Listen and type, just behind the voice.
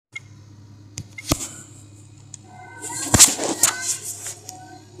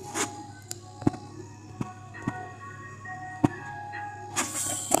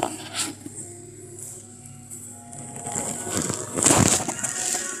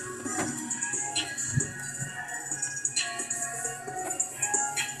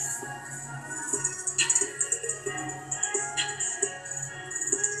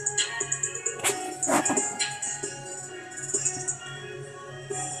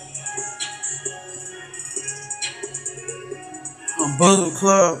I'm Bullet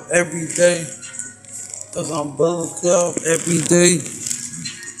Club every day. Cause I'm Bullet Club every day.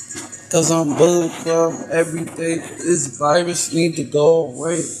 Cause I'm Bullet Club every day. This virus need to go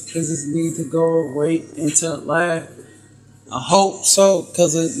away. Cause it need to go away into lag. I hope so,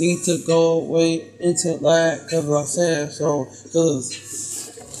 cause it need to go away into lag. Cause I said so.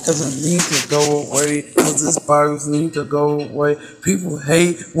 Cause it need to go away. Cause this virus need to go away. People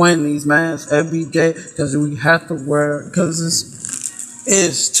hate wearing these masks every day. Cause we have to wear. Cause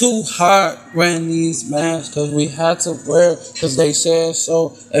it's too hot wearing these masks. Cause we have to wear. Cause they said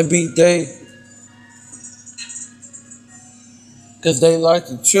so every day. Cause they like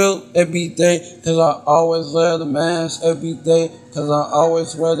to chill every day. Cause I always wear the mask every day. Cause I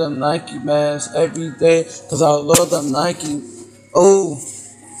always wear the Nike mask every day. Cause I love the Nike. Oh,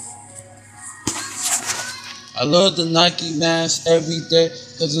 I love the Nike mask every day.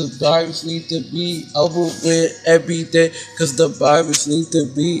 Cause the virus need to be over with every day. Cause the virus need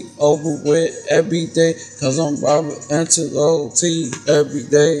to be over with every day. Cause I'm Robert Angelo T every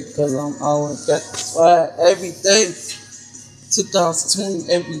day. Cause I'm always got the swag every day. 2020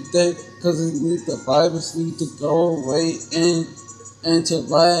 every day, cause the virus need to go away and to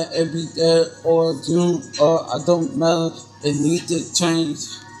lie every day or June or I don't matter. It need to change.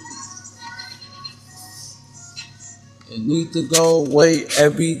 It need to go away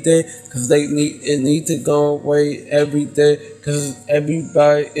every day, cause it need to go away every day, cause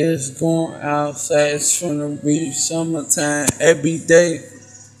everybody is going outside. It's gonna be summertime every day.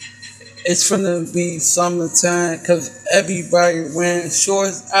 It's finna be summertime, cause everybody wearing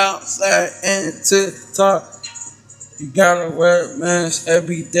shorts outside and TikTok. You gotta wear a mask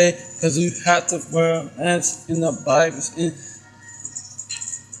every day, cause you have to wear a mask in the virus. And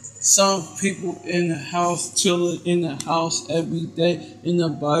some people in the house, chilling in the house every day in the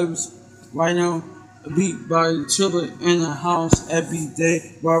virus. Right now, everybody chilling in the house every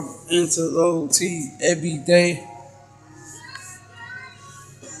day. Robert into low T every day.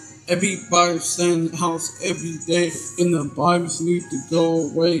 Everybody stay in the house every day, and the virus need to go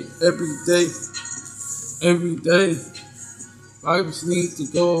away every day. Every day, virus need to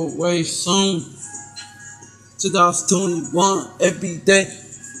go away soon. 2021, every day,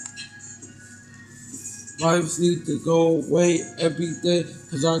 virus need to go away every day.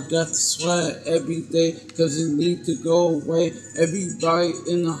 Cause I got the swag every day. Cause it need to go away. Everybody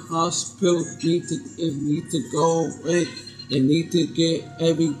in the hospital need to go away. They need to get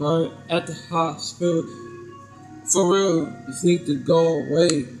everybody at the hospital. For real, this need to go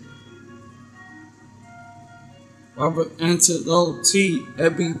away. Robert Angelo T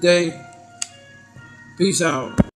every day. Peace out.